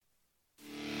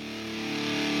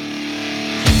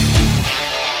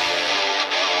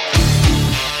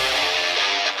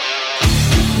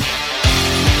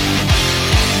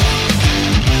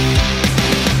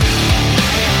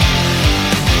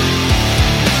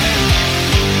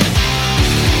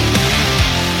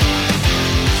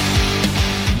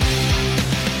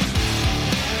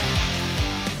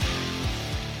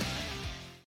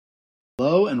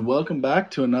welcome back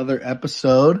to another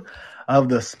episode of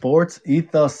the Sports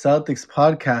Ethos Celtics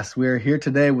podcast. We are here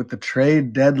today with the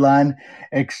trade deadline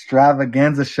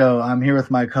extravaganza show. I'm here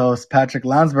with my co-host Patrick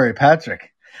Lounsbury.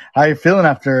 Patrick, how are you feeling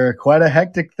after quite a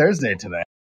hectic Thursday today?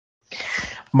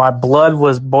 My blood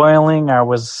was boiling. Are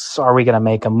we going to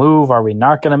make a move? Are we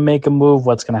not going to make a move?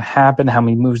 What's going to happen? How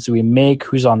many moves do we make?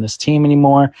 Who's on this team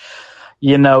anymore?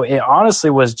 You know, it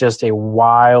honestly was just a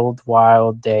wild,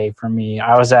 wild day for me.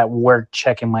 I was at work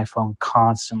checking my phone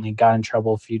constantly, got in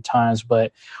trouble a few times,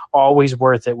 but always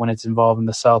worth it when it's involving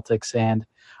the Celtics. And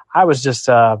I was just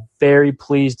very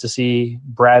pleased to see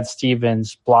Brad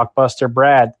Stevens, Blockbuster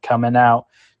Brad, coming out,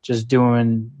 just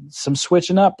doing some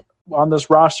switching up on this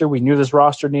roster. We knew this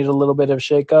roster needed a little bit of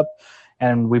shakeup,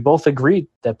 and we both agreed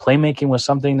that playmaking was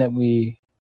something that we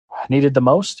needed the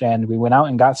most, and we went out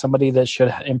and got somebody that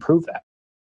should improve that.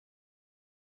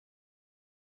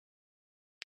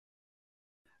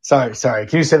 Sorry.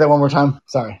 Can you say that one more time?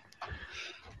 Sorry.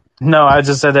 No, I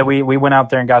just said that we went out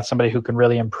there and got somebody who can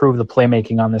really improve the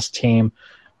playmaking on this team.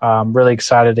 Really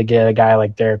excited to get a guy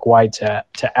like Derek White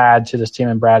to add to this team,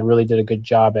 and Brad really did a good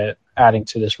job at adding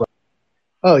to this.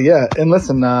 Oh, yeah. And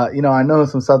listen, I know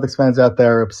some Celtics fans out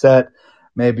there are upset.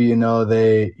 Maybe,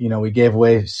 we gave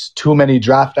away too many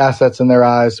draft assets in their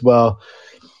eyes. Well,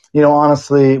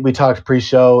 honestly, we talked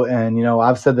pre-show, and,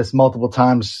 I've said this multiple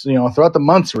times, throughout the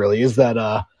months, really, is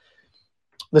that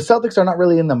the Celtics are not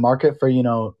really in the market for,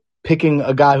 picking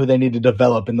a guy who they need to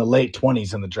develop in the late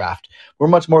 20s in the draft. We're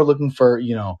much more looking for,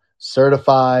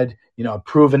 certified,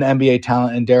 proven NBA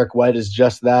talent, and Derek White is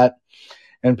just that.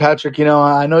 And Patrick,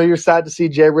 I know you're sad to see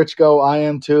Jay Rich go. I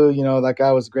am too. That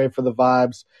guy was great for the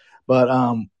vibes. But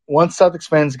once Celtics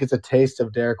fans gets a taste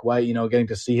of Derek White, getting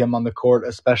to see him on the court,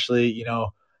 especially,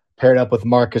 paired up with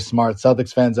Marcus Smart,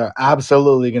 Celtics fans are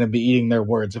absolutely going to be eating their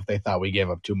words if they thought we gave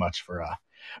up too much for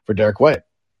Derek White.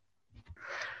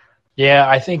 Yeah,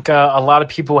 I think a lot of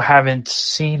people haven't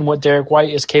seen what Derek White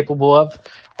is capable of.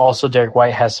 Also, Derek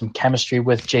White has some chemistry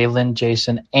with Jalen,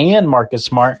 Jason, and Marcus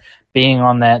Smart, being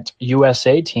on that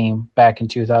USA team back in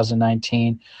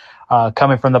 2019,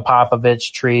 coming from the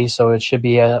Popovich tree. So it should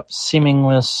be a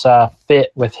seamless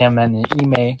fit with him and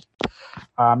Ime.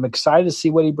 I'm excited to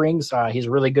see what he brings. He's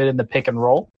really good in the pick and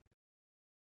roll.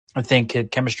 I think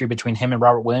chemistry between him and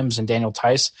Robert Williams and Daniel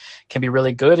Tice can be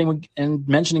really good. And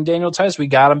mentioning Daniel Tice, we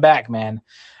got him back, man.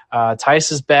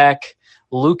 Tice is back.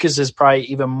 Lucas is probably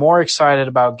even more excited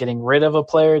about getting rid of a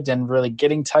player than really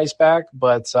getting Tice back.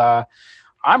 But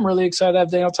I'm really excited to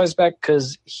have Daniel Tice back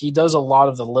because he does a lot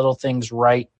of the little things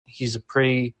right. He's a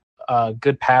pretty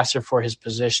good passer for his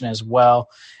position as well,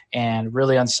 and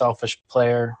really unselfish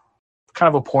player. Kind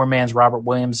of a poor man's Robert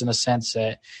Williams in a sense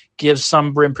that gives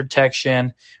some rim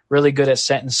protection, really good at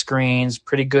setting screens,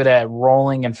 pretty good at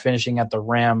rolling and finishing at the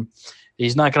rim.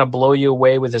 He's not going to blow you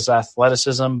away with his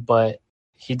athleticism, but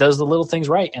he does the little things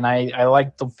right, and I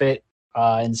like the fit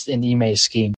in Ime's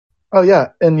scheme. Oh, yeah,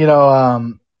 and,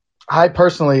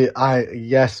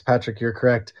 yes, Patrick, you're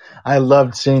correct. I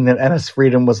loved seeing that Enes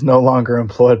Freedom was no longer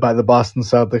employed by the Boston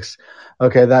Celtics.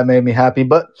 Okay, that made me happy.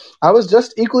 But I was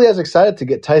just equally as excited to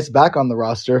get Tice back on the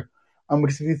roster.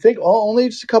 Because if you think, only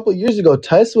just a couple of years ago,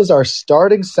 Tice was our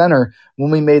starting center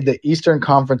when we made the Eastern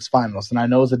Conference Finals. And I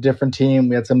know it was a different team.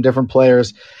 We had some different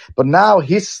players. But now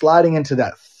he's sliding into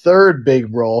that third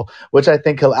big role, which I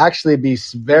think he'll actually be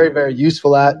very, very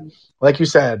useful at. Like you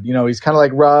said, he's kind of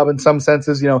like Rob in some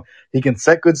senses. He can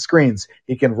set good screens.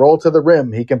 He can roll to the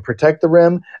rim. He can protect the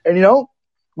rim. And,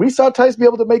 we saw Tice be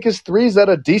able to make his threes at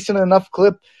a decent enough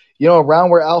clip,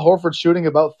 around where Al Horford's shooting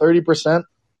about 30%,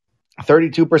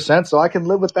 32%. So I can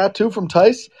live with that too from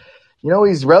Tice.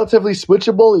 He's relatively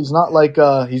switchable. He's not like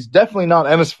he's definitely not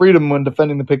Enes Freedom when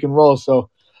defending the pick and roll. So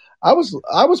I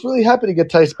was really happy to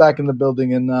get Tice back in the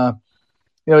building. And,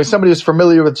 he's somebody who's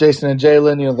familiar with Jason and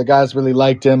Jalen. The guys really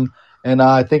liked him. And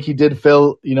I think he did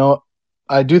fill,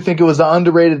 I do think it was the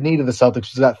underrated need of the Celtics,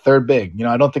 which is that third big.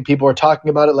 I don't think people are talking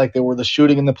about it like they were the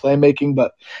shooting and the playmaking,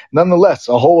 but nonetheless,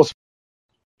 a hole was.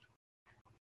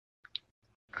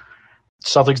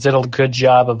 Celtics did a good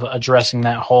job of addressing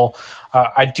that hole.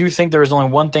 I do think there was only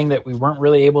one thing that we weren't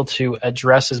really able to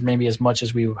address as much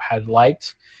as we had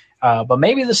liked. But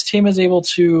maybe this team is able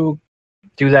to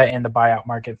do that in the buyout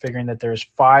market, figuring that there's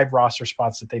 5 roster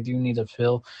spots that they do need to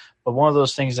fill. But one of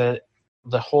those things that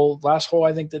the last hole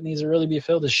I think that needs to really be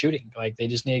filled is shooting. Like they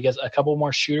just need to get a couple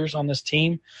more shooters on this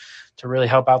team to really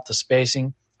help out the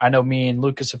spacing. I know me and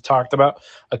Lucas have talked about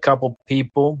a couple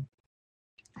people.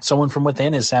 Someone from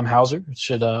within is Sam Hauser.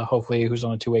 Should hopefully, who's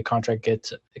on a 2-way contract,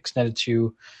 get extended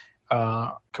to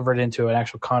convert it into an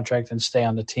actual contract and stay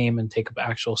on the team and take an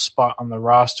actual spot on the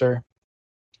roster.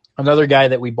 Another guy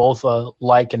that we both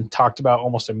like and talked about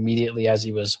almost immediately as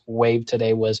he was waived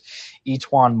today was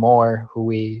E'Twaun Moore, who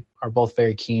we are both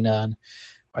very keen on.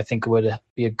 I think would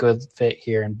be a good fit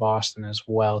here in Boston as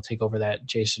well, take over that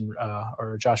Jason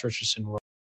or Josh Richardson role.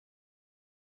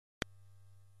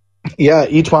 Yeah,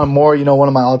 E'Twaun Moore, one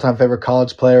of my all-time favorite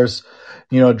college players,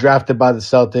 drafted by the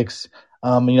Celtics.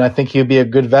 I think he'd be a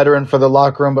good veteran for the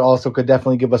locker room, but also could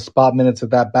definitely give us spot minutes at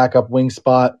that backup wing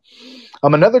spot.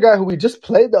 Another guy who we just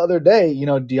played the other day,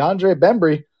 DeAndre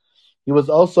Bembry, he was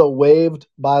also waived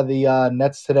by the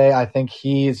Nets today. I think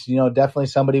he's, definitely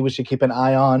somebody we should keep an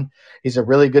eye on. He's a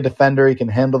really good defender. He can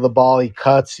handle the ball. He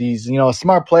cuts. He's, a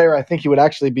smart player. I think he would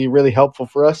actually be really helpful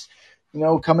for us,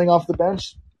 coming off the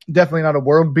bench. Definitely not a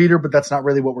world beater, but that's not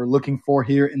really what we're looking for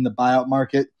here in the buyout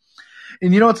market.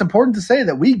 And, it's important to say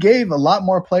that we gave a lot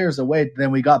more players away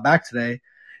than we got back today,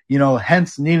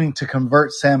 hence needing to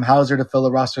convert Sam Hauser to fill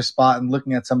a roster spot and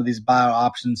looking at some of these buyout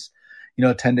options,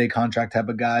 10-day contract type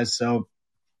of guys. So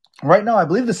right now, I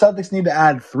believe the Celtics need to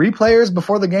add 3 players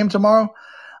before the game tomorrow,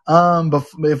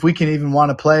 if we can even want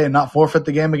to play and not forfeit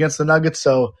the game against the Nuggets.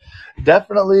 So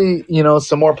definitely,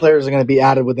 some more players are going to be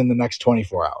added within the next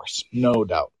 24 hours, no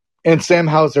doubt. And Sam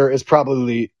Hauser is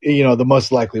probably, the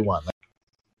most likely one.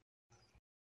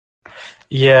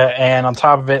 Yeah, and on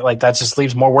top of it, that just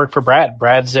leaves more work for Brad.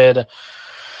 Brad did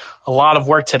a lot of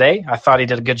work today. I thought he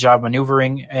did a good job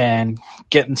maneuvering and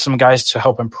getting some guys to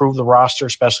help improve the roster,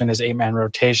 especially in his 8-man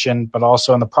rotation, but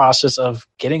also in the process of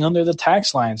getting under the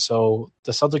tax line. So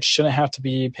the Celtics shouldn't have to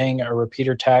be paying a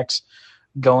repeater tax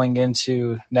going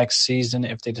into next season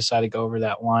if they decide to go over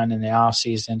that line in the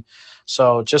offseason.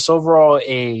 So just overall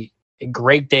a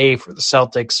great day for the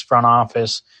Celtics front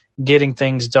office, getting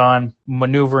things done,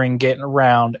 maneuvering, getting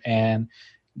around, and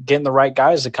getting the right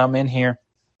guys to come in here.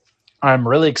 I'm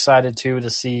really excited, too, to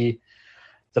see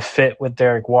the fit with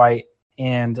Derek White.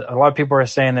 And a lot of people are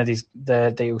saying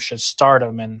that they should start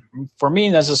him. And for me,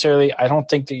 necessarily, I don't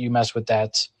think that you mess with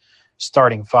that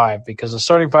starting 5 because the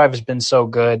starting 5 has been so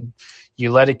good.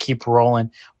 You let it keep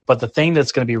rolling. But the thing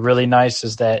that's going to be really nice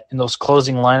is that in those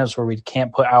closing lineups where we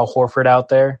can't put Al Horford out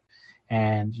there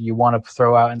and you want to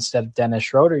throw out instead of Dennis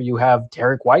Schroeder, you have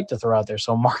Derek White to throw out there.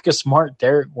 So Marcus Smart,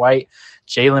 Derek White,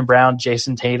 Jaylen Brown,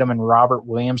 Jason Tatum, and Robert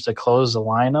Williams to close the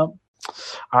lineup.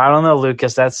 I don't know,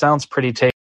 Lucas. That sounds pretty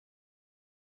tasty.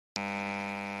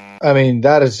 I mean,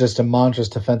 that is just a monstrous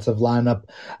defensive lineup.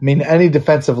 I mean, any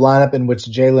defensive lineup in which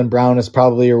Jaylen Brown is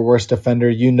probably your worst defender,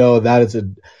 that is a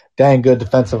dang good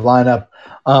defensive lineup.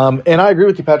 And I agree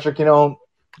with you, Patrick.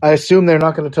 I assume they're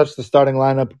not going to touch the starting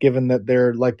lineup given that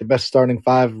they're the best starting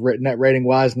 5 net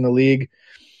rating-wise in the league.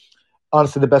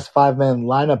 Honestly, the best 5-man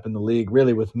lineup in the league,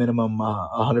 really, with minimum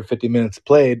 150 minutes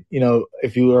played,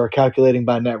 if you are calculating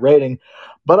by net rating.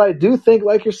 But I do think,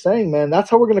 like you're saying, man, that's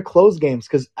how we're going to close games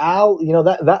because Al,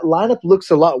 that lineup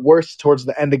looks a lot worse towards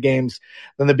the end of games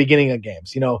than the beginning of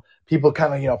games. People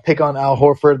kind of, pick on Al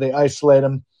Horford. They isolate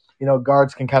him.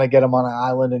 Guards can kind of get him on an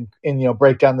island and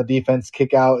break down the defense,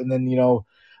 kick out, and then,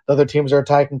 the other teams are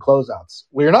attacking closeouts.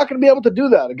 We're not going to be able to do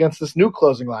that against this new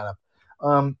closing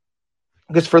lineup.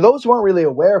 Because for those who aren't really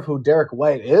aware of who Derek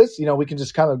White is, we can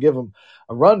just kind of give him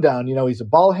a rundown. He's a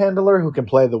ball handler who can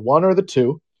play the 1 or the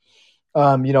 2.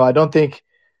 I don't think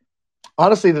 –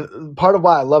 honestly, part of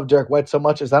why I love Derek White so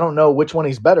much is I don't know which one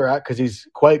he's better at because he's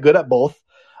quite good at both.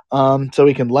 So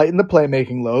he can lighten the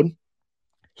playmaking load.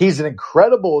 He's an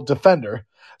incredible defender.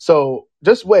 So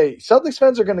just wait. Celtics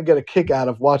fans are going to get a kick out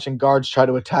of watching guards try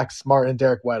to attack Smart and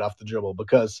Derek White off the dribble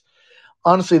because,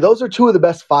 honestly, those are 2 of the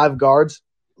best 5 guards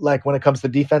when it comes to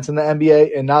defense in the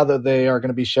NBA. And now that they are going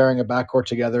to be sharing a backcourt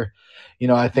together,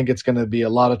 I think it's going to be a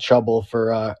lot of trouble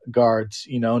for guards,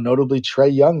 notably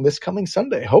Trae Young this coming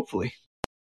Sunday, hopefully.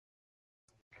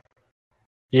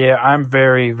 Yeah, I'm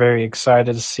very, very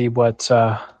excited to see what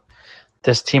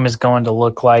this team is going to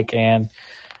look like. And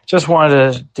just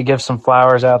wanted to give some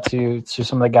flowers out to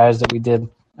some of the guys that we did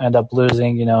end up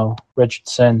losing.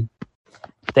 Richardson,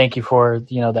 thank you for,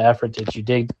 the effort that you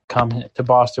did come to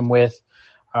Boston with.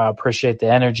 Appreciate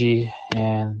the energy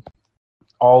and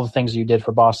all the things you did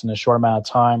for Boston in a short amount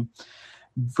of time.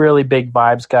 Really big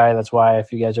vibes guy. That's why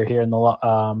if you guys are here in the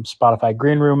Spotify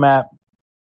Green Room app,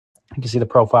 you can see the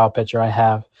profile picture I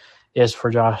have is for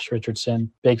Josh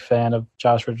Richardson. Big fan of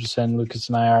Josh Richardson. Lucas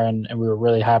and I are, and we were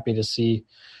really happy to see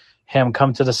him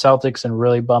come to the Celtics and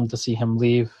really bummed to see him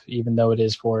leave, even though it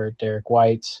is for Derek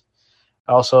White.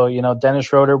 Also, Dennis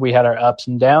Schroeder, we had our ups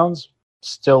and downs.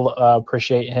 Still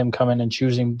appreciate him coming and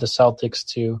choosing the Celtics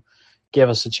to give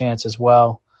us a chance as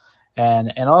well.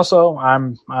 And also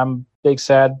I'm big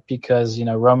sad because,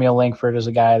 Romeo Langford is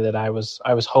a guy that I was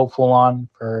hopeful on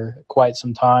for quite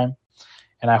some time.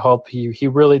 and I hope he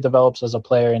really develops as a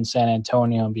player in San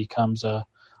Antonio and becomes a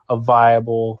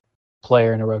viable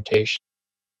player in a rotation.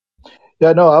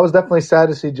 Yeah, no, I was definitely sad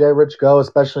to see Jay Rich go,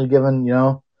 especially given,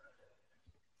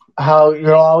 how,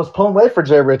 I was pulling weight for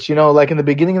Jay Rich. Like in the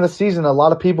beginning of the season, a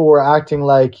lot of people were acting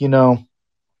like,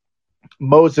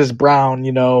 Moses Brown,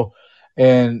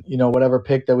 and, whatever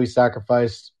pick that we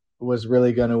sacrificed was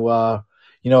really going to,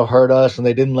 hurt us. And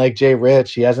they didn't like Jay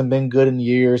Rich. He hasn't been good in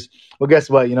years. Well, guess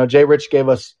what? Jay Rich gave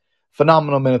us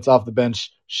phenomenal minutes off the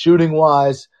bench, shooting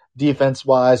wise, defense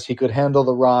wise. He could handle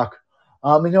the rock.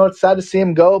 It's sad to see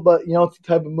him go, but, it's the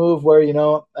type of move where,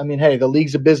 hey, the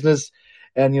league's a business.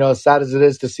 And, as sad as it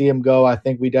is to see him go, I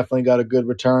think we definitely got a good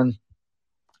return.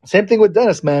 Same thing with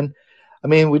Dennis, man.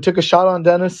 We took a shot on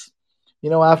Dennis,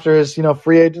 after his,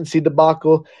 free agency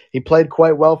debacle. He played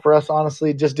quite well for us,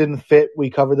 honestly. Just didn't fit. We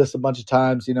covered this a bunch of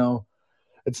times,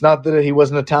 It's not that he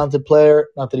wasn't a talented player,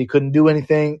 not that he couldn't do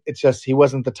anything. It's just he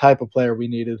wasn't the type of player we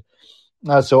needed.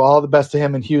 So all the best to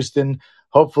him in Houston.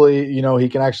 Hopefully, he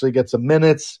can actually get some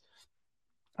minutes.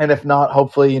 And if not,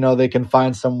 hopefully, they can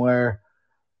find somewhere,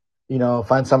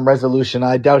 find some resolution.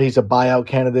 I doubt he's a buyout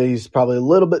candidate. He's probably a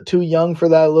little bit too young for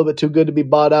that, a little bit too good to be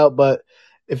bought out. But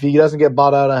if he doesn't get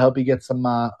bought out, I hope he gets some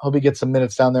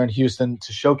minutes down there in Houston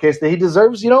to showcase that he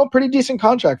deserves, a pretty decent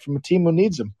contract from a team who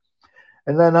needs him.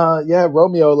 And then,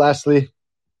 Romeo, lastly.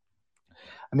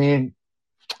 I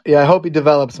hope he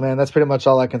develops, man. That's pretty much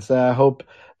all I can say. I hope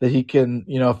that he can,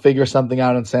 figure something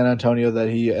out in San Antonio that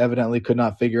he evidently could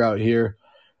not figure out here.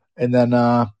 And then,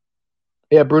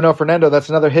 Bruno Fernando, that's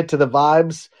another hit to the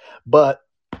vibes. But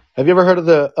have you ever heard of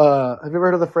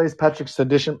the phrase Patrick's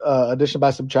addition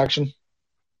by subtraction?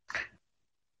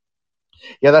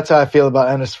 Yeah, that's how I feel about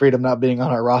Enes Freedom not being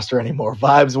on our roster anymore.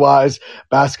 Vibes wise,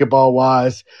 basketball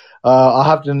wise. I'll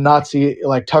have to not see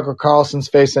like Tucker Carlson's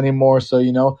face anymore. So,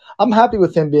 I'm happy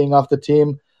with him being off the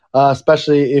team,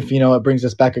 especially if, it brings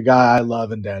us back a guy I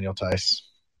love in Daniel Theis.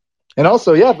 And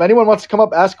also, if anyone wants to come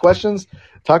up, ask questions,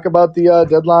 talk about the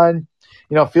deadline,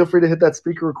 feel free to hit that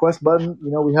speaker request button.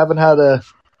 We haven't had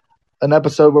an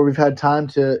episode where we've had time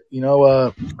to,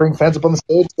 bring fans up on the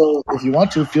stage. So if you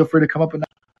want to, feel free to come up and.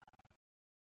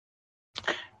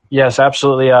 Yes,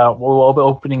 absolutely. We'll be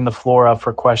opening the floor up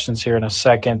for questions here in a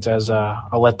second as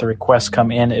I'll let the requests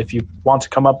come in. If you want to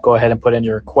come up, go ahead and put in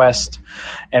your request,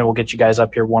 and we'll get you guys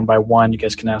up here one by one. You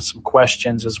guys can ask some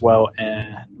questions as well,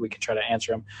 and we can try to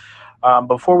answer them.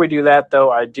 Before we do that,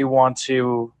 though, I do want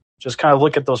to just kind of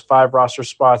look at those 5 roster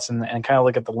spots and kind of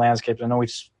look at the landscape. I know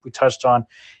we touched on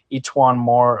E'Twaun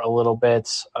Moore a little bit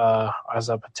as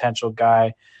a potential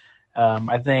guy.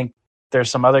 I think there's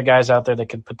some other guys out there that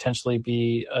could potentially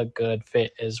be a good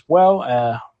fit as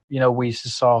well. We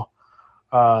saw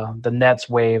the Nets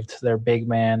waived their big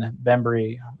man,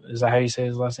 Bembry. Is that how you say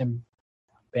his last name?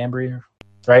 Bembry,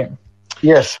 right?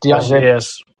 Yes.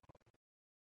 Yes.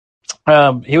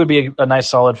 He would be a nice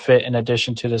solid fit in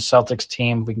addition to the Celtics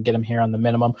team. We can get him here on the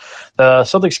minimum. The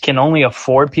Celtics can only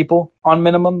afford people on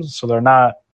minimums, so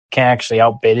can't actually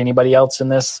outbid anybody else in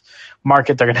this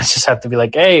market. They're going to just have to be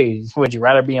like, hey, would you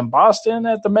rather be in Boston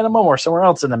at the minimum or somewhere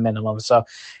else in the minimum? So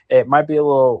it might be a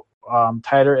little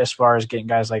tighter as far as getting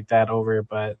guys like that over.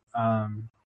 But, I'm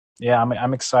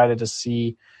excited to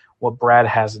see what Brad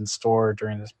has in store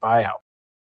during this buyout.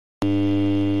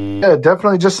 Yeah,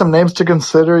 definitely just some names to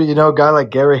consider. A guy like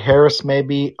Gary Harris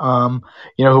maybe, who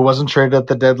wasn't traded at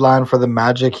the deadline for the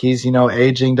Magic. He's,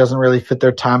 aging, doesn't really fit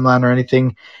their timeline or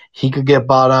anything. He could get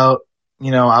bought out.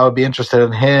 I would be interested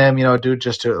in him, due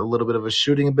just to a little bit of a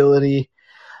shooting ability.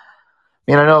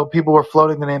 I know people were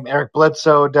floating the name Eric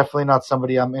Bledsoe, definitely not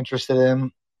somebody I'm interested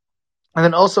in. And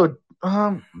then also,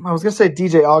 I was going to say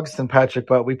DJ Augustin, Patrick,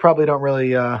 but we probably don't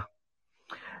really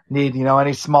need,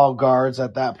 any small guards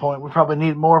at that point. We probably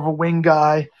need more of a wing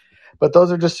guy. But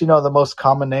those are just, the most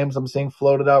common names I'm seeing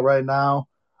floated out right now.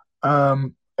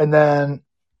 And then,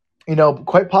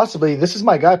 quite possibly, this is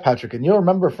my guy, Patrick. And you'll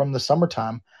remember from the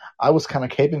summertime, I was kind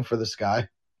of caping for this guy.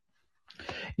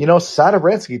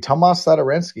 Satoransky, Tomas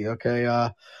Satoransky,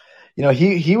 okay.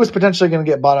 He was potentially going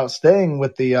to get bought out staying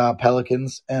with the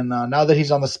Pelicans. And now that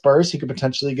he's on the Spurs, he could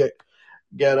potentially get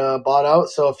bought out.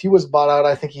 So if he was bought out,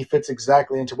 I think he fits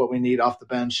exactly into what we need off the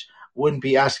bench. Wouldn't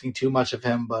be asking too much of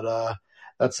him, but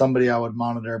that's somebody I would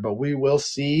monitor. But we will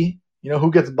see,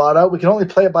 who gets bought out. We can only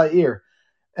play it by ear.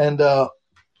 And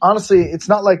honestly, it's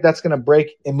not like that's going to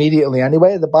break immediately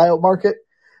anyway, the buyout market.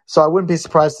 So I wouldn't be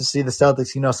surprised to see the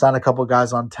Celtics, sign a couple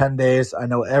guys on 10 days. I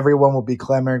know everyone will be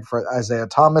clamoring for Isaiah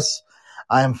Thomas.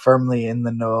 I am firmly in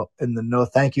the no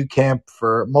thank you camp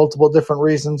for multiple different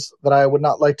reasons that I would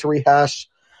not like to rehash.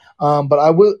 But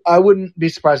I wouldn't be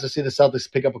surprised to see the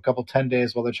Celtics pick up a couple 10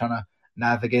 days while they're trying to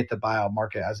navigate the buyout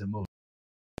market as it moves.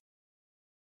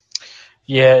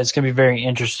 Yeah, it's going to be very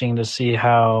interesting to see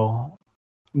how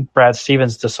Brad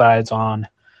Stevens decides on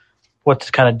what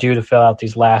to kind of do to fill out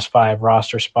these last 5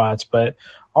 roster spots. But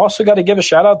also got to give a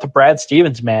shout out to Brad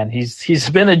Stevens, man. He's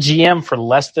been a GM for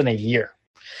less than a year,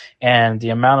 and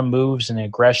the amount of moves and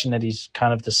aggression that he's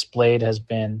kind of displayed has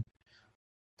been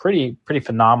pretty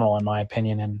phenomenal in my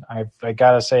opinion. And I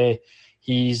got to say,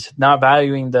 he's not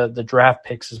valuing the draft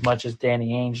picks as much as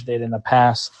Danny Ainge did in the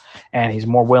past, and he's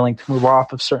more willing to move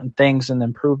off of certain things and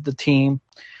improve the team.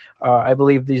 I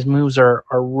believe these moves are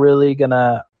really going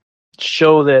to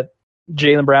show that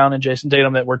Jaylen Brown and Jason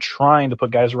Tatum, that we're trying to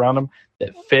put guys around them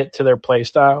that fit to their play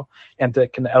style and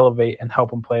that can elevate and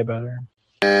help them play better.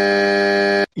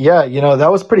 Yeah,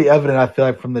 that was pretty evident, I feel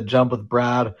like, from the jump with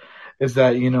Brad, is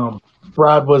that,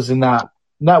 Brad was in that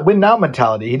not win now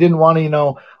mentality. He didn't want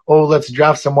to, let's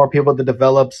draft some more people to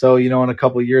develop. So, in a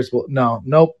couple of years,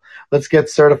 nope. Let's get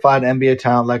certified NBA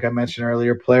talent, like I mentioned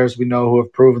earlier, players we know who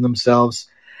have proven themselves.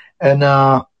 And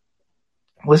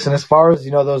listen, as far as,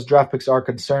 those draft picks are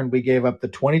concerned, we gave up the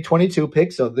 2022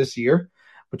 pick, so this year,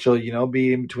 which will,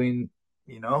 be in between,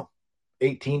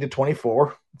 18 to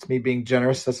 24. It's me being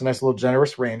generous. That's a nice little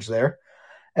generous range there.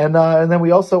 And then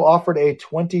we also offered a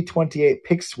 2028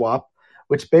 pick swap,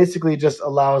 which basically just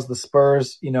allows the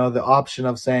Spurs, the option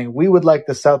of saying, we would like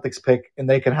the Celtics pick and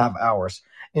they can have ours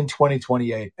in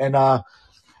 2028. And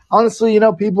honestly,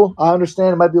 people, I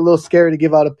understand it might be a little scary to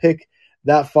give out a pick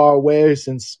that far away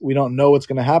since we don't know what's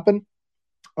going to happen,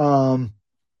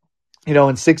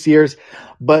 in 6 years.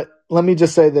 But let me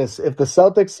just say this. If the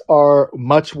Celtics are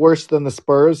much worse than the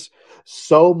Spurs,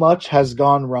 so much has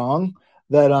gone wrong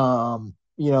that,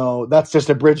 that's just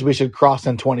a bridge we should cross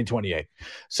in 2028.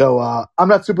 So I'm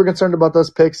not super concerned about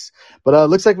those picks, but it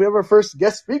looks like we have our first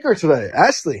guest speaker today.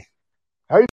 Ashley,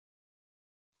 how are you?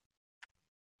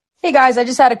 Hey guys, I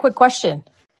just had a quick question.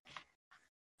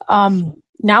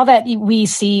 Now that we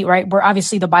see, right, we're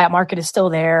obviously the buyout market is still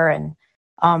there, and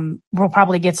we'll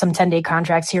probably get some 10-day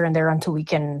contracts here and there until we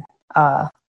can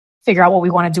figure out what we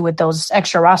want to do with those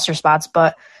extra roster spots.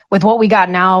 But with what we got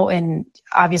now, and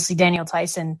obviously Daniel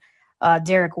Tyson,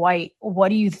 Derek White, what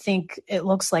do you think it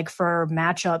looks like for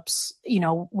matchups,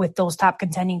 with those top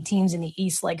contending teams in the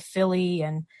East, like Philly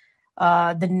and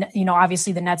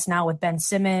obviously the Nets now with Ben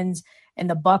Simmons and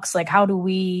the Bucks? Like, how do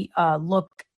we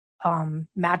look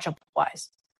matchup wise?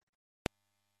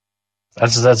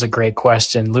 That's a great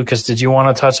question. Lucas, did you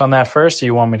want to touch on that first, or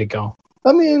you want me to go?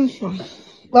 I mean,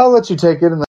 I'll let you take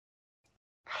it.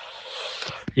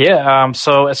 Yeah,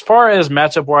 so as far as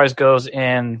matchup-wise goes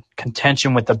in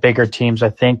contention with the bigger teams, I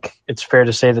think it's fair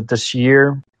to say that this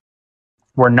year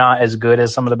we're not as good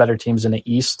as some of the better teams in the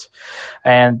East.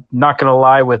 And not going to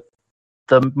lie, with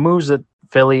the moves that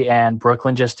Philly and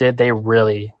Brooklyn just did, they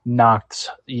really knocked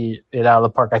it out of the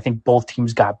park. I think both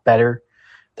teams got better.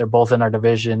 They're both in our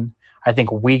division. I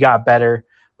think we got better,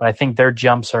 but I think their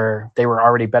jumps they were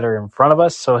already better in front of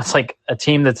us. So it's like a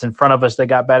team that's in front of us that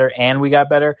got better and we got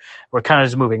better. We're kind of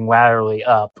just moving laterally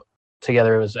up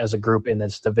together as a group in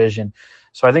this division.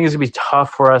 So I think it's going to be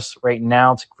tough for us right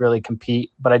now to really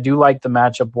compete, but I do like the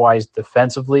matchup-wise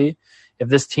defensively. If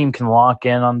this team can lock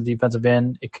in on the defensive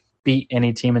end, it could beat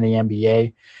any team in the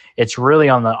NBA. It's really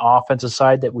on the offensive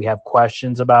side that we have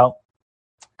questions about.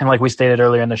 And like we stated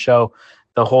earlier in the show,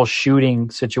 the whole shooting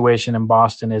situation in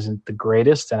Boston isn't the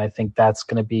greatest, and I think that's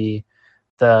going to be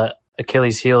the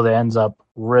Achilles heel that ends up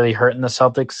really hurting the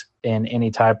Celtics in any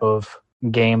type of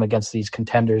game against these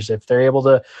contenders. If they're able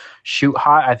to shoot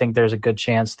hot, I think there's a good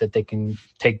chance that they can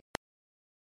take.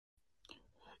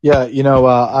 Yeah,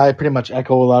 I pretty much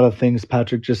echo a lot of things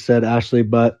Patrick just said, Ashley,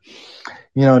 but,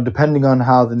 depending on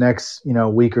how the next,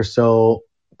 week or so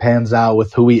pans out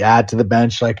with who we add to the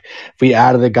bench, like if we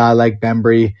added a guy like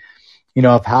Bembry,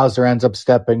 if Hauser ends up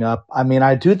stepping up, I mean,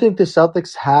 I do think the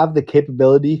Celtics have the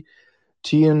capability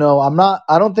to,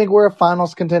 I don't think we're a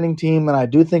finals contending team, and I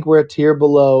do think we're a tier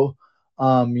below,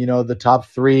 the top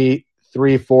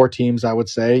 4 teams, I would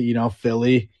say,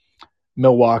 Philly,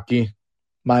 Milwaukee,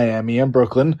 Miami, and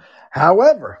Brooklyn.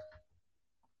 However,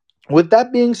 with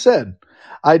that being said,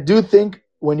 I do think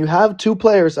when you have 2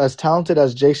 players as talented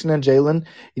as Jason and Jaylen,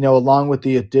 along with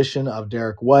the addition of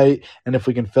Derek White, and if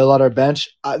we can fill out our bench,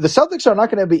 the Celtics are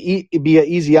not going to be an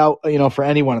easy out, for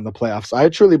anyone in the playoffs. I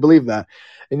truly believe that.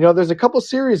 And, there's a couple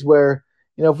series where,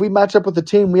 if we match up with the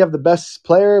team, we have the best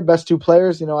 2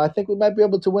 players, I think we might be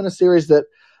able to win a series that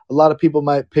a lot of people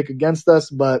might pick against us.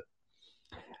 But,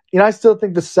 I still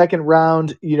think the second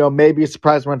round, maybe a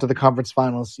surprise run to the conference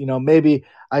finals. Maybe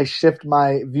I shift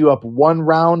my view up 1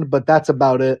 round, but that's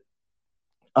about it.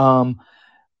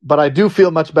 But I do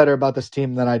feel much better about this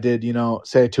team than I did,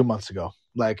 say 2 months ago.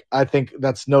 Like, I think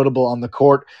that's notable on the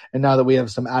court. And now that we have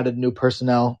some added new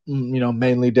personnel,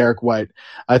 mainly Derek White,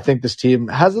 I think this team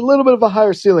has a little bit of a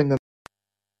higher ceiling than.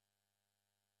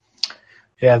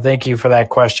 Yeah, thank you for that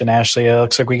question, Ashley. It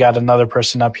looks like we got another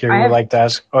person up here who would like to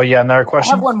ask. Oh, yeah, another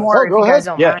question? I have one more if you guys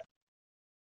don't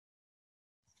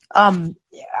mind.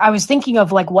 I was thinking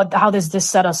of like how does this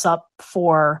set us up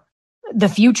for the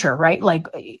future, right? Like,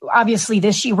 obviously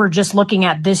this year, we're just looking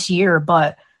at this year,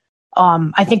 but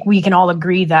I think we can all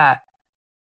agree that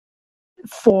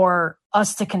for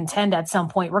us to contend at some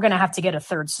point, we're going to have to get a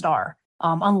third star,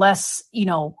 unless,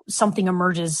 something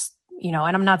emerges, and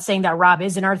I'm not saying that Rob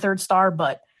isn't our third star,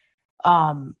 but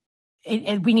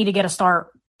we need to get a star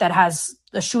that has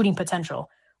a shooting potential.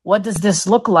 What does this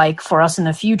look like for us in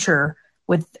the future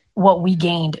with what we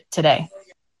gained today?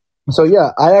 So,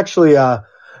 yeah, I actually,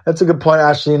 that's a good point,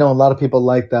 Ashley. A lot of people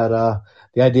like that,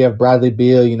 the idea of Bradley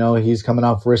Beal, he's coming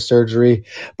out for his surgery.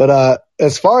 But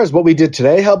as far as what we did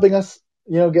today helping us,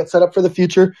 get set up for the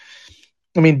future,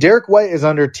 I mean, Derek White is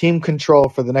under team control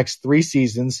for the next 3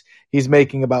 seasons. He's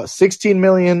making about $16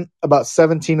 million, about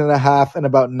 $17.5 million, and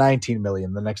about $19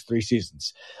 million the next 3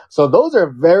 seasons. So those are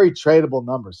very tradable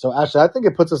numbers. So, Ashley, I think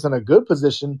it puts us in a good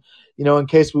position, in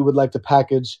case we would like to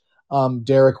package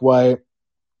Derek White,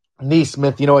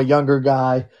 Nesmith, a younger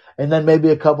guy, and then maybe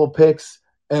a couple picks.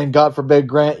 And God forbid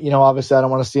Grant, obviously I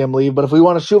don't want to see him leave. But if we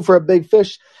want to shoot for a big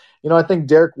fish, I think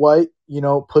Derek White,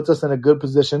 puts us in a good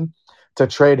position to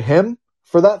trade him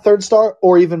for that third star,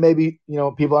 or even maybe,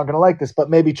 people aren't going to like this, but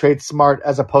maybe trade Smart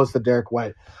as opposed to Derek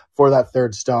White for that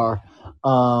third star.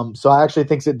 So I actually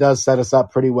think it does set us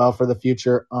up pretty well for the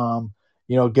future,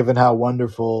 given how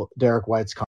wonderful Derek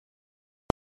White's.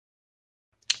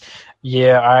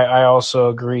 Yeah, I also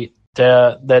agree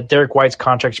that Derek White's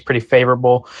contract is pretty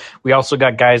favorable. We also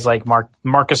got guys like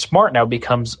Marcus Smart now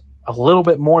becomes a little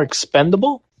bit more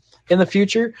expendable in the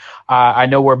future. I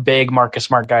know we're big Marcus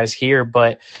Smart guys here,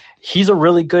 but he's a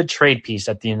really good trade piece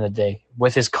at the end of the day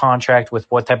with his contract, with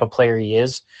what type of player he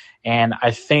is. And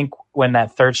I think when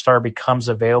that third star becomes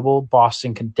available,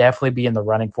 Boston can definitely be in the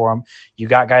running for him. You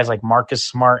got guys like Marcus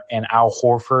Smart and Al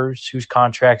Horford, whose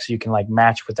contracts you can like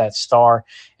match with that star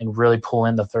and really pull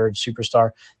in the third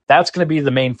superstar. That's going to be the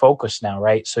main focus now,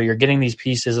 right? So you're getting these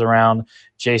pieces around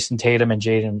Jason Tatum and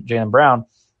Jaylen Brown.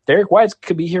 Derek White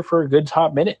could be here for a good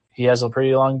top minute. He has a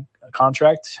pretty long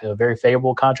contract, a very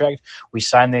favorable contract. We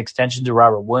signed the extension to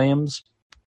Robert Williams.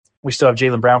 We still have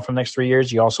Jaylen Brown for the next 3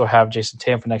 years. You also have Jason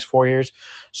Tatum for the next 4 years.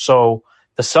 So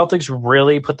the Celtics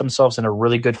really put themselves in a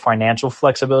really good financial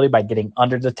flexibility by getting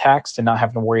under the tax and not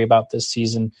having to worry about this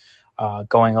season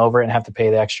going over and have to pay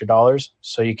the extra dollars.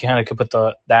 So you kind of could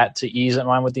put that to ease in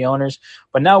mind with the owners.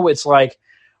 But now it's like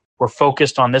we're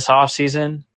focused on this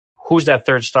offseason. Who's that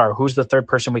third star? Who's the third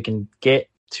person we can get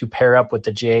to pair up with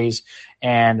the Jays?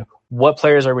 And what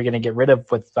players are we going to get rid of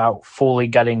without fully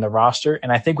gutting the roster?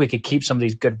 And I think we could keep some of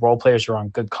these good role players who are on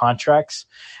good contracts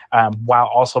while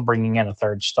also bringing in a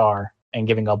third star and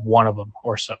giving up one of them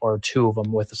or 2 of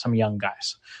them with some young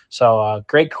guys. So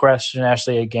great question,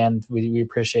 Ashley. Again, we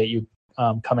appreciate you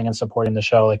coming and supporting the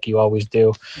show like you always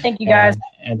do. Thank you, guys.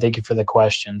 And thank you for the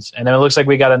questions. And then it looks like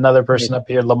we got another person up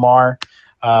here, Lamar.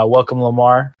 Welcome,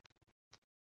 Lamar.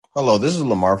 Hello, this is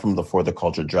Lamar from the For the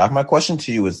Culture Draft. My question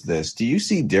to you is this. Do you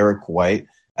see Derek White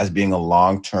as being a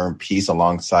long-term piece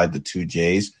alongside the 2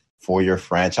 Jays for your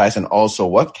franchise? And also,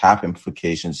 what cap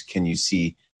implications can you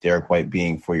see Derek White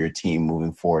being for your team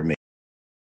moving forward?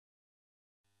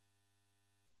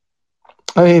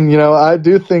 I mean, I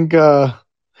do think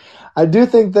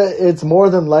that it's more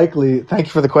than likely. Thank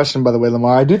you for the question, by the way,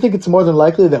 Lamar. I do think it's more than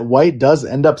likely that White does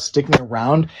end up sticking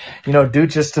around, due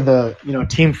just to the,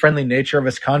 team-friendly nature of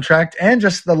his contract and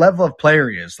just the level of player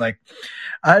he is. Like,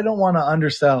 I don't want to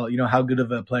undersell, how good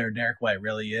of a player Derek White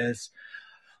really is.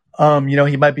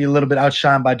 He might be a little bit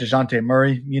outshined by DeJounte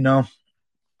Murray,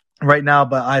 right now,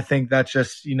 but I think that's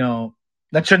just,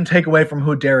 that shouldn't take away from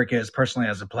who Derek is personally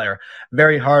as a player.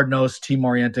 Very hard-nosed,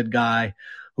 team-oriented guy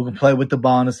who can play with the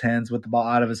ball in his hands, with the ball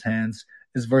out of his hands,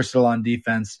 is versatile on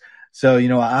defense. So,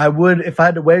 I would, if I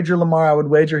had to wager Lamar, I would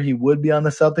wager he would be on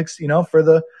the Celtics, for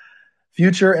the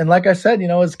future. And like I said,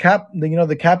 his cap,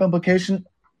 the cap implication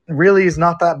really is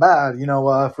not that bad.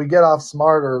 If we get off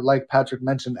Smart or like Patrick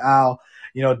mentioned, Al,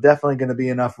 definitely going to be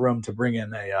enough room to bring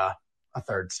in a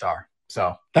third star.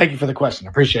 So thank you for the question.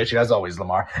 Appreciate you as always,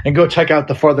 Lamar. And go check out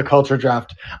the For the Culture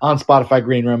Draft on Spotify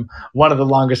Green Room, one of the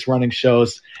longest running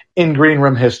shows in Green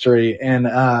Room history and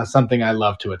something I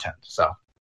love to attend. So.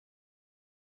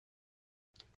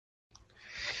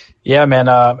 Yeah, man.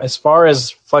 As far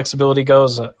as flexibility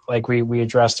goes, like we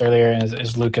addressed earlier, and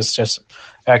as Lucas just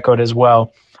echoed as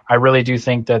well, I really do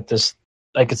think that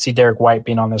I could see Derek White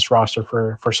being on this roster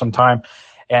for some time.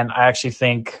 And I actually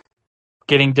think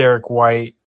getting Derek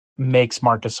White makes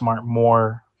Marcus Smart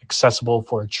more accessible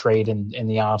for a trade in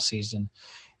the offseason.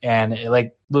 And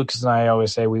like Lucas and I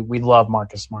always say, we love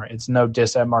Marcus Smart. It's no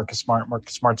diss at Marcus Smart.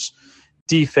 Marcus Smart's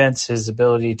defense, his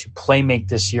ability to play make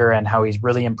this year, and how he's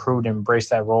really improved and embraced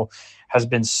that role has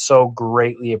been so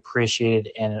greatly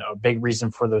appreciated, and a big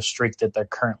reason for the streak that they're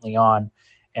currently on.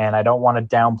 And I don't want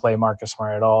to downplay Marcus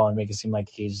Smart at all and make it seem like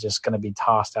he's just going to be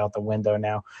tossed out the window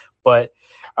now. But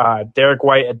Derek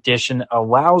White addition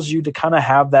allows you to kind of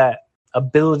have that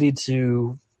ability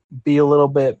to be a little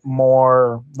bit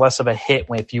less of a hit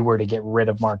if you were to get rid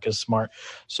of Marcus Smart.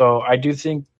 So I do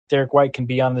think Derek White can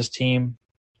be on this team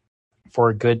for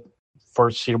a good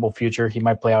foreseeable future. He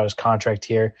might play out his contract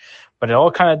here, but it all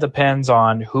kind of depends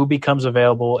on who becomes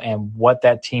available and what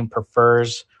that team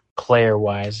prefers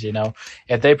player-wise.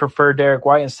 If they prefer Derek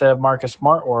White instead of Marcus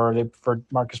Smart, or they prefer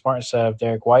Marcus Smart instead of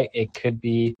Derek White, it could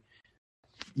be,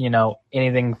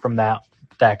 anything from that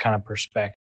kind of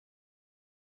perspective.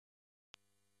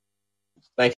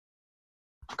 Thank you.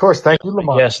 Of course, thank you,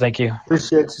 Lamar. Yes, thank you.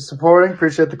 Appreciate you supporting.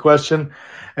 Appreciate the question.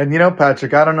 And,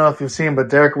 Patrick, I don't know if you've seen, but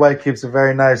Derek White keeps a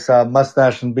very nice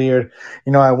mustache and beard.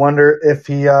 I wonder if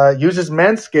he uses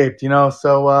Manscaped,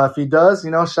 So if he does,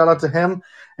 shout out to him.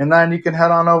 And then you can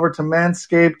head on over to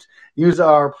Manscaped, use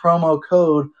our promo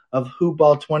code of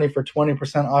HoopBall20 for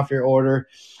 20% off your order.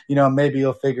 Maybe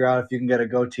you'll figure out if you can get a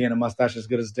goatee and a mustache as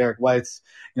good as Derek White's.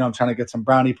 I'm trying to get some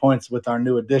brownie points with our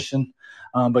new addition.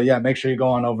 But yeah, make sure you go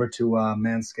on over to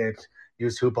Manscaped.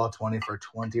 Use HoopBall20 for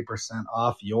 20%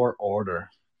 off your order.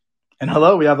 And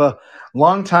hello, we have a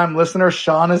longtime listener.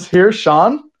 Sean is here.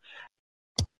 Sean?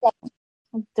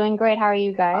 I'm doing great. How are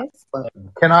you guys?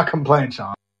 Cannot complain,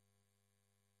 Sean.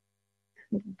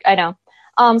 I know.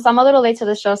 So I'm a little late to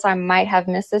the show, so I might have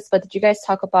missed this, but did you guys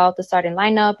talk about the starting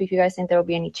lineup? If you guys think there will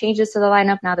be any changes to the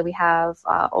lineup now that we have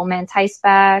old man Tice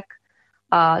back?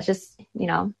 Just,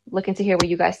 looking to hear what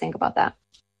you guys think about that.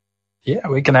 Yeah,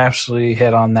 we can actually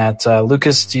hit on that.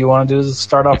 Lucas, do you want to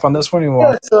start off on this one?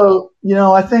 Yeah, so,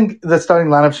 I think the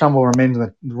starting lineup, Sean, will remain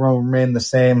the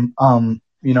same,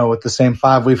 with the same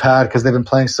five we've had because they've been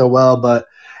playing so well. But,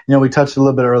 we touched a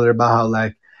little bit earlier about how,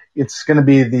 it's going to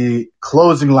be the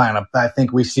closing lineup that I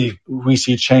think we see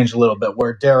change a little bit,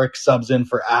 where Derek subs in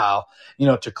for Al,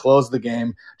 to close the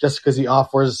game just because he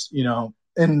offers,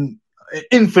 an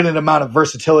infinite amount of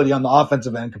versatility on the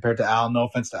offensive end compared to Al. No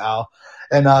offense to Al.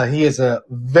 And he is a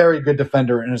very good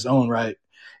defender in his own right,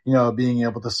 being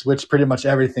able to switch pretty much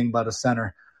everything but a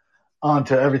center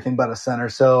onto everything but a center.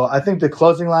 So I think the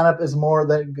closing lineup is more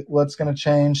what's going to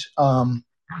change.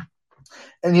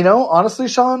 And, honestly,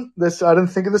 Sean, I didn't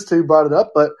think of this till you brought it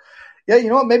up, but yeah, you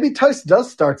know what? Maybe Tice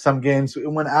does start some games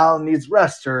when Al needs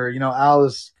rest, or, Al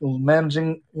is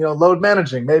managing, load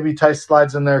managing. Maybe Tice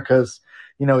slides in there because,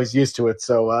 he's used to it.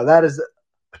 So that is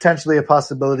potentially a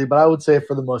possibility, but I would say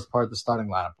for the most part, the starting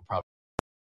lineup will probably.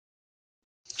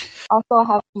 Also,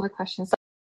 I have more questions.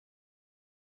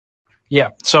 Yeah,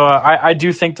 so I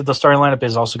do think that the starting lineup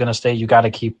is also going to stay. You got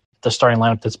to keep the starting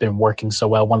lineup that's been working so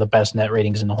well, one of the best net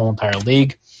ratings in the whole entire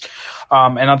league.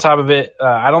 And on top of it,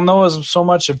 I don't know so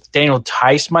much if Daniel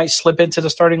Tice might slip into the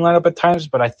starting lineup at times,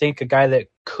 but I think a guy that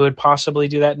could possibly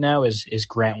do that now is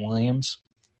Grant Williams.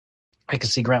 I could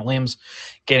see Grant Williams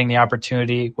getting the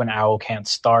opportunity when Owl can't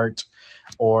start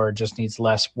or just needs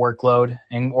less workload,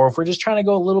 or if we're just trying to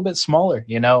go a little bit smaller,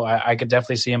 I could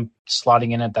definitely see him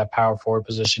slotting in at that power forward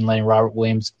position, letting Robert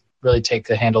Williams really take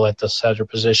the handle at the center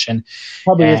position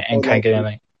and kind of get in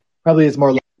there. Probably is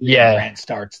more likely Grant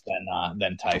starts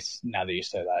than Tice. Now that you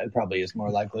say that, it probably is more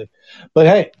likely. But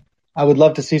hey, I would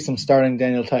love to see some starting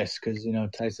Daniel Tice because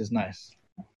Tice is nice.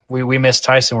 We miss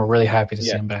Tyson. We're really happy to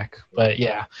see him back. But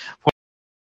yeah.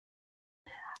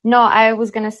 No, I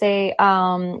was gonna say,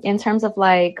 in terms of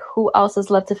who else is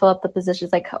left to fill up the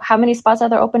positions, how many spots are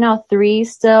there open now? 3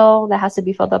 still that has to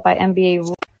be filled up by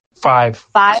NBA. 5.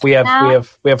 5. We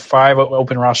have 5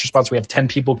 open roster spots. We have 10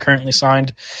 people currently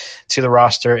signed to the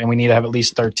roster, and we need to have at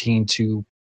least 13 to.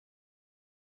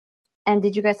 And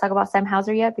did you guys talk about Sam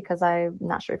Hauser yet? Because I'm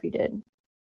not sure if you did.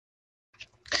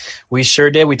 We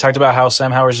sure did. We talked about how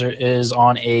Sam Hauser is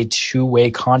on a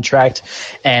 2-way contract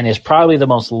and is probably the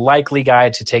most likely guy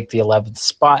to take the 11th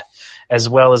spot, as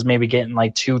well as maybe getting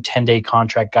 2 10-day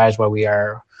contract guys while we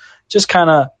are just kind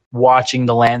of watching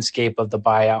the landscape of the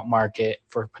buyout market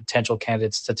for potential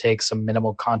candidates to take some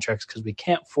minimal contracts because we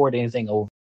can't afford anything over.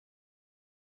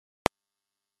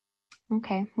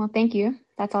 Okay. Well, thank you.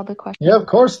 That's all the questions. Yeah, of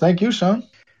course. Thank you, Sean.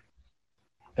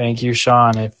 Thank you,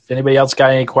 Sean. If anybody else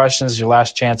got any questions, your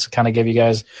last chance to kind of give you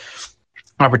guys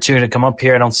an opportunity to come up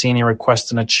here. I don't see any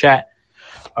requests in the chat.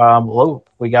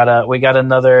 We got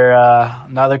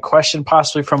another question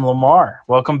possibly from Lamar.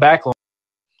 Welcome back, Lamar.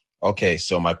 Okay,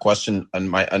 so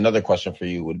another question for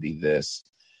you would be this: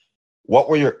 what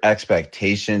were your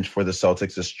expectations for the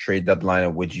Celtics this trade deadline,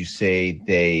 and would you say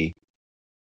they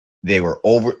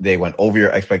went over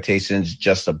your expectations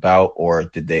just about, or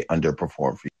did they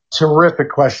underperform for you? Terrific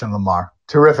question, Lamar.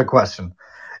 Terrific question.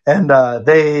 And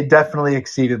they definitely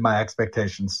exceeded my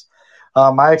expectations.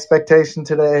 My expectation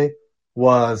today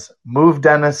was move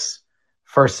Dennis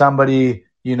for somebody,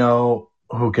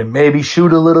 who can maybe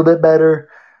shoot a little bit better,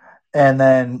 and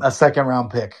then a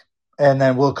second-round pick. And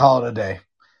then we'll call it a day.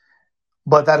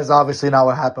 But that is obviously not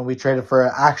what happened. We traded for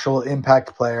an actual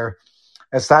impact player.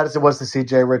 As sad as it was to see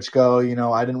Jay Rich go,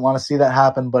 I didn't want to see that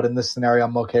happen, but in this scenario,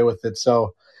 I'm okay with it.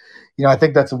 So, I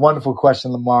think that's a wonderful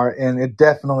question, Lamar, and it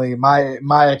definitely,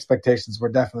 my expectations were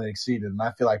definitely exceeded, and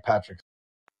I feel like Patrick.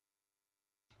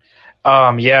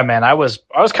 Yeah, man, I was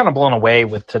kind of blown away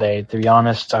with today, to be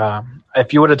honest.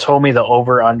 If you would have told me the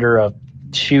over/under of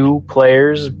 2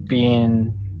 players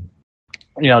being,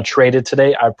 traded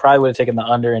today, I probably would have taken the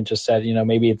under and just said,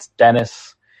 maybe it's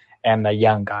Dennis and a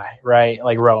young guy, right,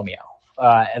 like Romeo.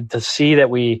 And to see that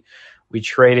we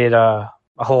traded a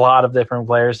lot of different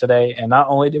players today, and not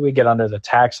only did we get under the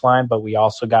tax line, but we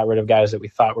also got rid of guys that we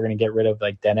thought were going to get rid of,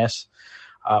 like Dennis.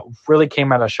 Really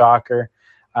came out a shocker.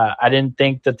 I didn't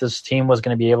think that this team was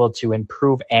going to be able to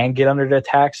improve and get under the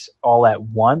tax all at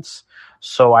once.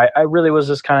 So I really was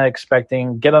just kind of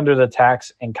expecting get under the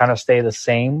tax and kind of stay the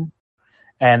same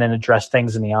and then address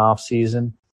things in the off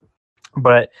season.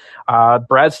 But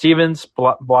Brad Stevens,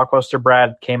 Blockbuster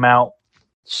Brad, came out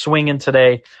swinging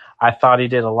today. I thought he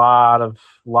did a lot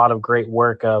of great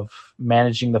work of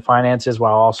managing the finances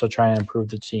while also trying to improve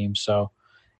the team. So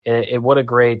what a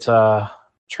great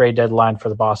trade deadline for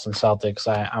the Boston Celtics.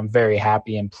 I'm very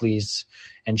happy and pleased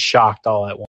and shocked all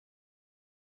at once.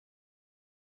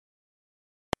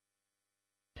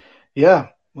 Yeah,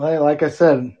 well, like I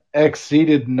said,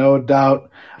 exceeded, no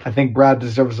doubt. I think Brad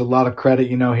deserves a lot of credit,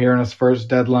 here in his first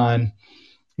deadline.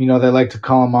 They like to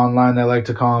call him online. They like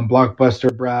to call him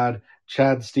Blockbuster Brad,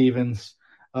 Chad Stevens.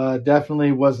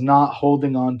 Definitely was not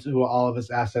holding on to all of his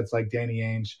assets like Danny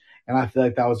Ainge. And I feel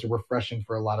like that was refreshing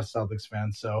for a lot of Celtics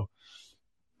fans. So,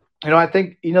 I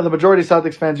think, the majority of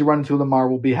Celtics fans who run into Lamar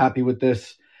will be happy with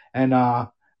this. And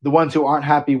the ones who aren't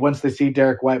happy, once they see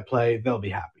Derek White play, they'll be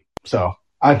happy. So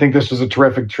I think this was a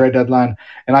terrific trade deadline.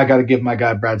 And I got to give my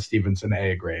guy Brad Stevens an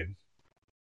A grade.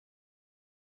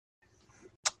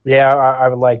 Yeah, I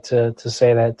would like to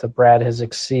say that Brad has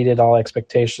exceeded all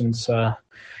expectations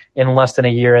in less than a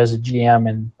year as a GM,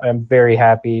 and I'm very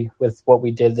happy with what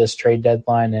we did this trade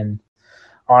deadline, and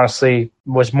honestly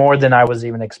was more than I was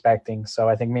even expecting. So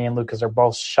I think me and Lucas are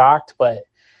both shocked, but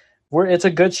it's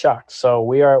a good shock. So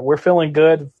we're feeling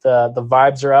good. The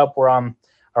vibes are up. We're on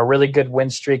a really good win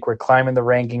streak. We're climbing the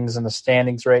rankings and the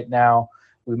standings right now.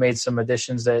 We made some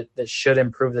additions that should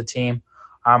improve the team.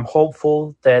 I'm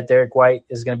hopeful that Derek White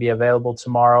is going to be available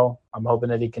tomorrow. I'm hoping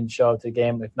that he can show up to the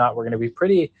game. If not, we're going to be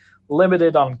pretty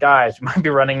limited on guys. We might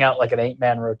be running out like an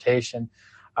 8-man rotation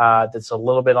that's a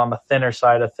little bit on the thinner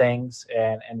side of things,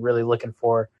 and really looking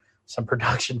for some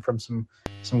production from some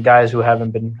guys who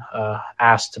haven't been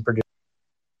asked to produce.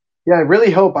 Yeah, I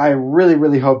really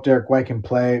hope Derek White can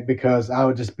play, because I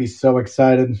would just be so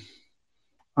excited,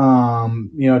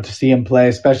 to see him play,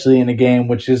 especially in a game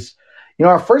which is,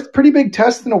 our first pretty big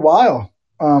test in a while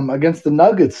against the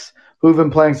Nuggets, who've been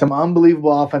playing some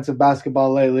unbelievable offensive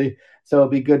basketball lately. So it'll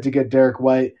be good to get Derek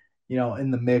White,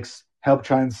 in the mix, help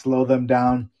try and slow them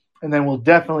down. And then we'll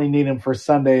definitely need him for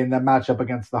Sunday in that matchup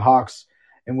against the Hawks,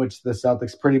 in which the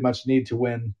Celtics pretty much need to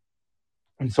win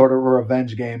in sort of a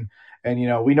revenge game. And,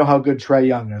 we know how good Trae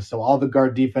Young is. So all the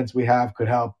guard defense we have could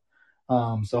help.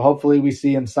 So hopefully we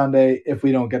see him Sunday if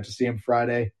we don't get to see him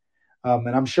Friday.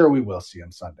 And I'm sure we will see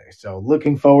him Sunday. So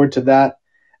looking forward to that.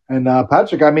 And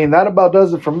Patrick, that about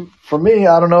does it for me.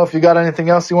 I don't know if you got anything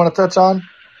else you want to touch on.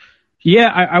 Yeah,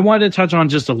 I wanted to touch on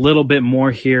just a little bit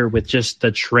more here with just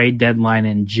the trade deadline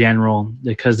in general,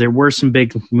 because there were some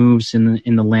big moves in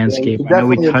the landscape. Yeah, I know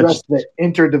we touched the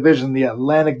interdivision, the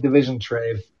Atlantic Division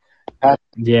trade.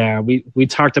 Yeah, we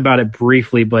talked about it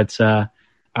briefly, but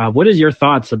what is your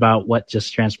thoughts about what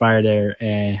just transpired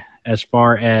there as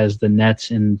far as the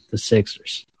Nets and the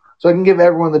Sixers? So I can give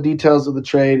everyone the details of the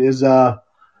trade.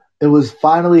 It was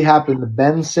finally happened.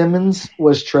 Ben Simmons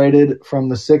was traded from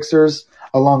the Sixers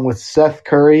along with Seth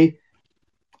Curry,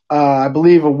 I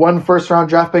believe, one first-round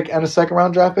draft pick and a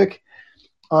second-round draft pick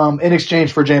in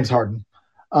exchange for James Harden.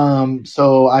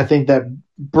 So I think that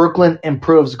Brooklyn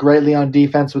improves greatly on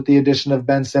defense with the addition of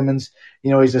Ben Simmons.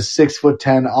 He's a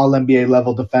 6'10" All-NBA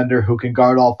level defender who can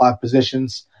guard all 5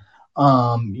 positions.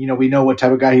 We know what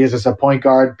type of guy he is as a point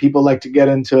guard. People like to get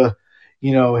into,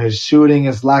 his shooting,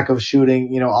 his lack of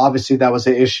shooting. Obviously that was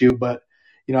an issue, but,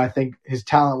 I think his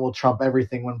talent will trump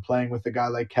everything when playing with a guy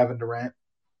like Kevin Durant.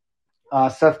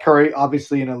 Seth Curry,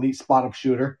 obviously an elite spot-up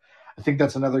shooter. I think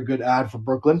that's another good add for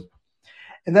Brooklyn.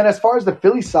 And then as far as the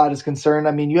Philly side is concerned,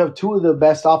 I mean, you have 2 of the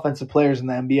best offensive players in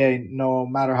the NBA, no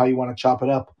matter how you want to chop it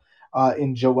up,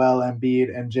 in Joel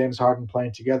Embiid and James Harden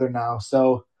playing together now.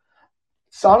 So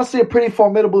it's honestly a pretty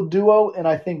formidable duo, and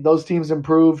I think those teams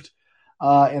improved.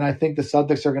 And I think the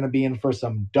Celtics are going to be in for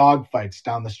some dogfights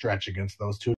down the stretch against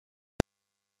those 2.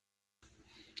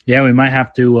 Yeah, we might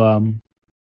have to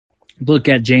look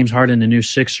at James Harden, the new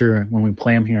Sixer, when we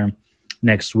play him here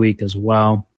next week as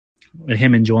well.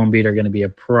 Him and Joel Embiid are going to be a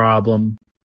problem.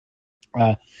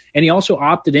 And he also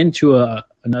opted into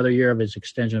another year of his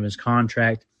extension of his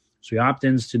contract. So he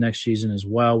opts to next season as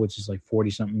well, which is like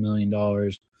 $40-something million.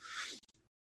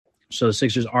 So the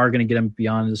Sixers are going to get him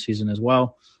beyond the season as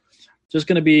well. Just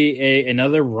going to be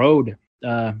another road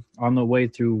on the way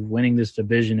through winning this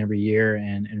division every year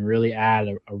and really add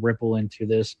a ripple into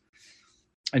this.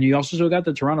 And you also still got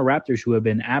the Toronto Raptors, who have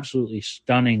been absolutely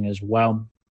stunning as well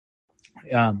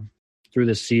through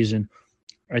this season.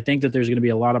 I think that there's going to be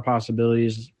a lot of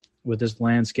possibilities with this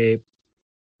landscape,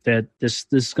 that this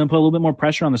is going to put a little bit more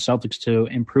pressure on the Celtics to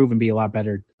improve and be a lot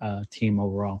better team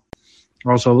overall.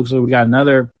 Also, it looks like we got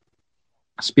another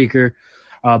speaker.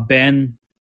 Ben,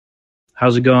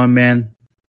 how's it going, man?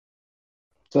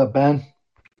 What's up, Ben?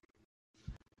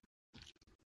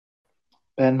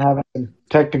 Ben having some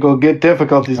technical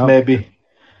difficulties, maybe.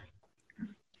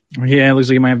 Yeah, it looks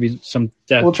like it might be some.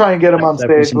 We'll try and get him on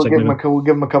stage. We'll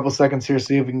give him a couple seconds here,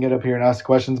 see if we can get up here and ask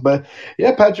questions. But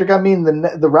yeah, Patrick, I mean,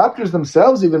 the Raptors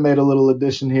themselves even made a little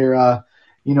addition here.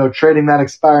 Trading that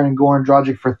expiring Goran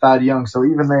Dragic for Thad Young, so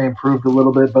even they improved a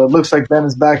little bit. But it looks like Ben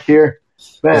is back here.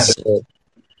 Ben,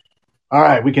 all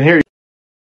right, we can hear you.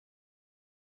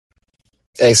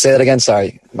 Hey, say that again.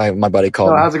 Sorry, my buddy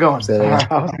called. How's it going? Say that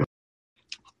again.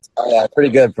 Yeah, pretty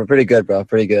good, bro.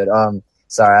 Pretty good.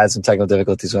 Sorry, I had some technical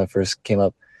difficulties when I first came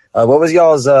up. What was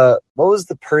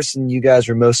the person you guys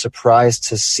were most surprised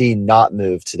to see not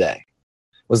move today?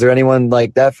 Was there anyone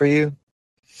like that for you?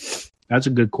 That's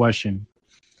a good question.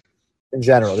 In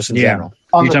general, just in general.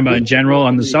 You're talking about in general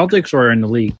on the Celtics or in the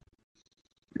league?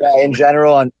 Yeah, in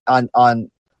general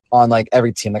on like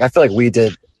every team. Like I feel like we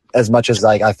did as much as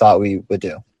like I thought we would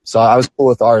do. So I was cool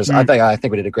with ours. I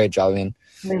think we did a great job. I mean,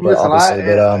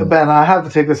 listen, Ben, I have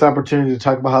to take this opportunity to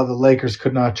talk about how the Lakers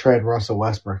could not trade Russell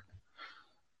Westbrook.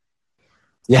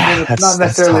 Yeah, it's not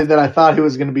necessarily that I thought he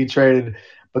was going to be traded,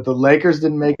 but the Lakers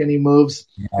didn't make any moves,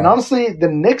 and honestly, the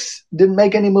Knicks didn't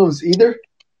make any moves either.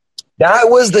 That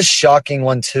was the shocking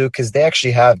one too, because they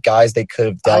actually have guys they could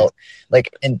have dealt I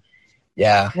expected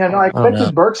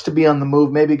Burks to be on the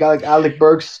move, maybe a guy like Alec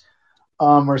Burks.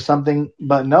 Or something,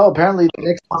 but no. Apparently, the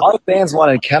Knicks. A lot of fans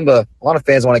wanted Kemba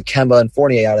and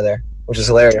Fournier out of there, which is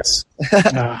hilarious.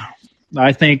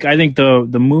 I think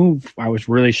the move I was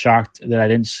really shocked that I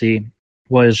didn't see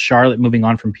was Charlotte moving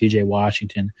on from PJ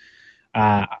Washington.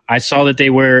 I saw that they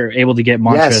were able to get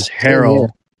Montrezl Harrell.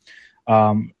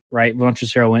 Right,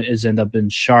 Montrezl Harrell is end up in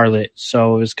Charlotte,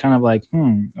 so it was kind of like,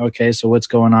 okay, so what's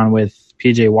going on with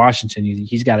PJ Washington?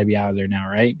 He's got to be out of there now,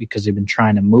 right? Because they've been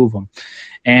trying to move him.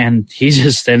 And he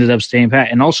just ended up staying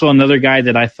pat. And also another guy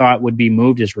that I thought would be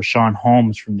moved is Rashawn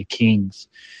Holmes from the Kings.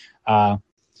 With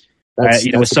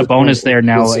Sabonis there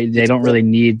now, they don't really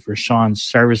need Rashawn's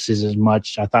services as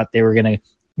much. I thought they were going to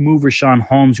move Rashawn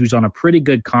Holmes, who's on a pretty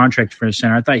good contract for a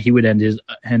center. I thought he would end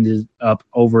up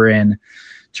over in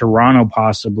Toronto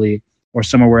possibly, or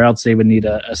somewhere else they would need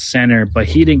a center. But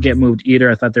he didn't get moved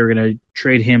either. I thought they were going to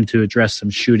trade him to address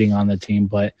some shooting on the team.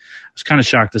 But I was kind of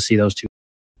shocked to see those two.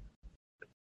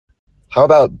 How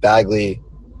about Bagley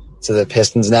to the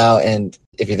Pistons now? And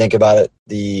if you think about it,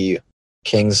 the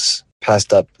Kings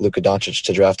passed up Luka Doncic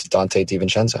to draft Dante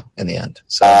DiVincenzo in the end.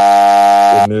 So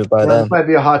good move by them. This might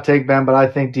be a hot take, Ben, but I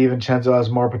think DiVincenzo has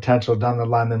more potential down the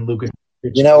line than Luka.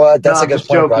 You know what? That's a good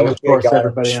point. Joking, of course,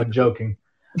 everybody. I'm joking.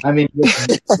 I mean,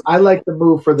 listen, I like the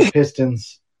move for the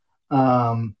Pistons,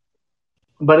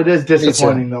 but it is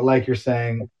disappointing that, like you're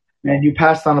saying, man, you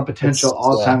passed on a potential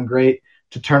all-time great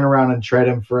to turn around and trade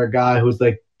him for a guy who's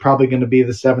like probably going to be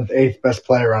the 7th, 8th best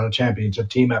player on a championship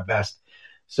team at best.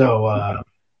 So,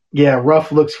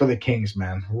 rough looks for the Kings,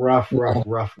 man. Rough.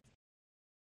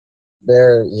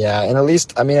 And at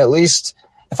least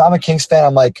if I'm a Kings fan,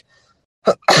 I'm like,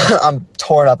 I'm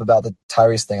torn up about the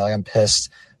Tyrese thing. Like, I'm pissed.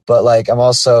 But, like, I'm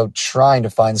also trying to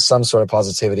find some sort of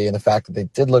positivity in the fact that they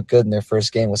did look good in their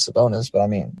first game with Sabonis. But, I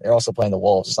mean, they're also playing the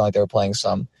Wolves. It's not like they were playing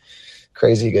some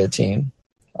crazy good team.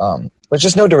 But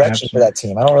just no direction for that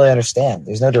team. I don't really understand.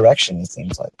 There's no direction, it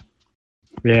seems like.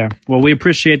 Yeah. Well, we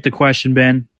appreciate the question,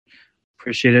 Ben.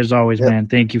 Appreciate it as always, man.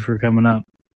 Thank you for coming up.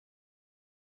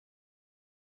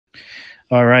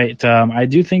 All right. I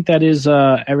do think that is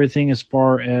everything as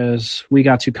far as we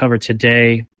got to cover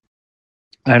today.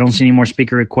 I don't see any more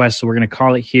speaker requests, so we're going to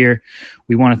call it here.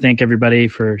 We want to thank everybody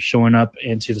for showing up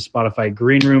into the Spotify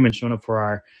Green Room and showing up for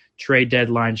our trade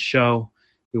deadline show.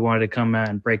 We wanted to come out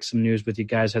and break some news with you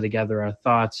guys, how to gather our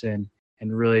thoughts and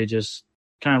really just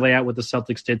kind of lay out what the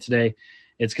Celtics did today.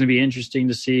 It's going to be interesting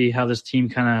to see how this team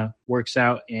kind of works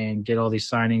out and get all these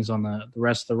signings on the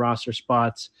rest of the roster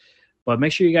spots. But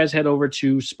make sure you guys head over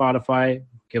to Spotify,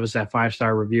 give us that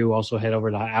 5-star review. Also head over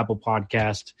to Apple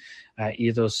Podcast,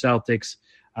 Ethos Celtics.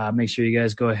 Make sure you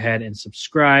guys go ahead and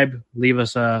subscribe. Leave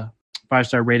us a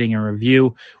 5-star rating and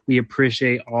review. We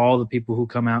appreciate all the people who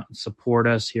come out and support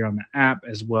us here on the app,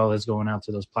 as well as going out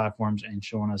to those platforms and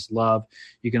showing us love.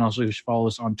 You can also follow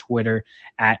us on Twitter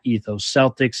at Ethos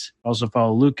Celtics. Also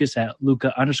follow Lucas at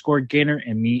Luca_Gainer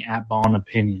and me at Ballin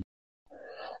Opinion.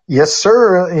 Yes,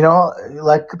 sir. You know,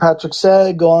 like Patrick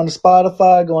said, go on to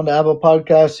Spotify, go on to Apple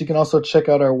Podcasts. You can also check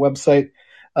out our website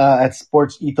at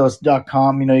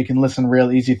sportsethos.com. You know, you can listen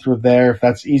real easy through there. If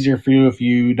that's easier for you, if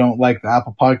you don't like the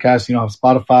Apple Podcasts, you don't have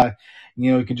Spotify,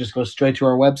 you know, you can just go straight to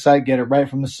our website, get it right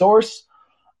from the source.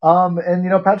 And, you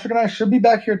know, Patrick and I should be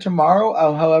back here tomorrow.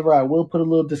 However, I will put a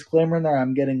little disclaimer in there.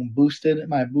 I'm getting boosted,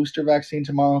 my booster vaccine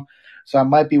tomorrow, so I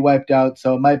might be wiped out.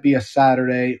 So it might be a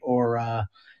Saturday or,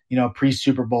 you know,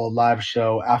 pre-Super Bowl live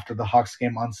show after the Hawks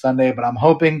game on Sunday. But I'm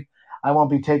hoping I won't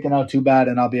be taken out too bad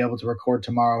and I'll be able to record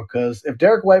tomorrow, because if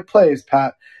Derek White plays,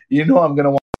 Pat, you know I'm going to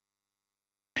want.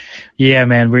 Yeah,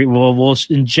 man, we'll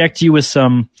inject you with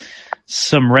some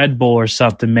Red Bull or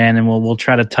something, man, and we'll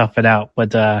try to tough it out.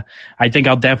 But I think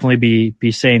I'll definitely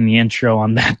be saying the intro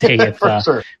on that day if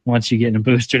sure. Once you get in a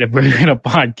booster to bring in a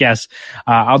podcast.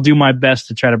 I'll do my best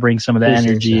to try to bring some of that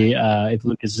energy if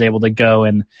Lucas is able to go,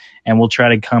 and we'll try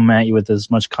to come at you with as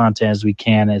much content as we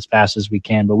can, as fast as we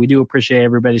can. But we do appreciate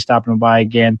everybody stopping by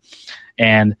again,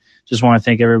 and just want to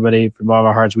thank everybody from all of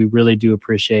our hearts. We really do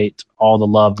appreciate all the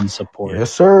love and support.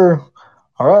 Yes, sir.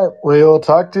 All right. We'll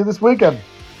talk to you this weekend.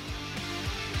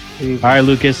 All right,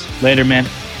 Lucas. Later, man.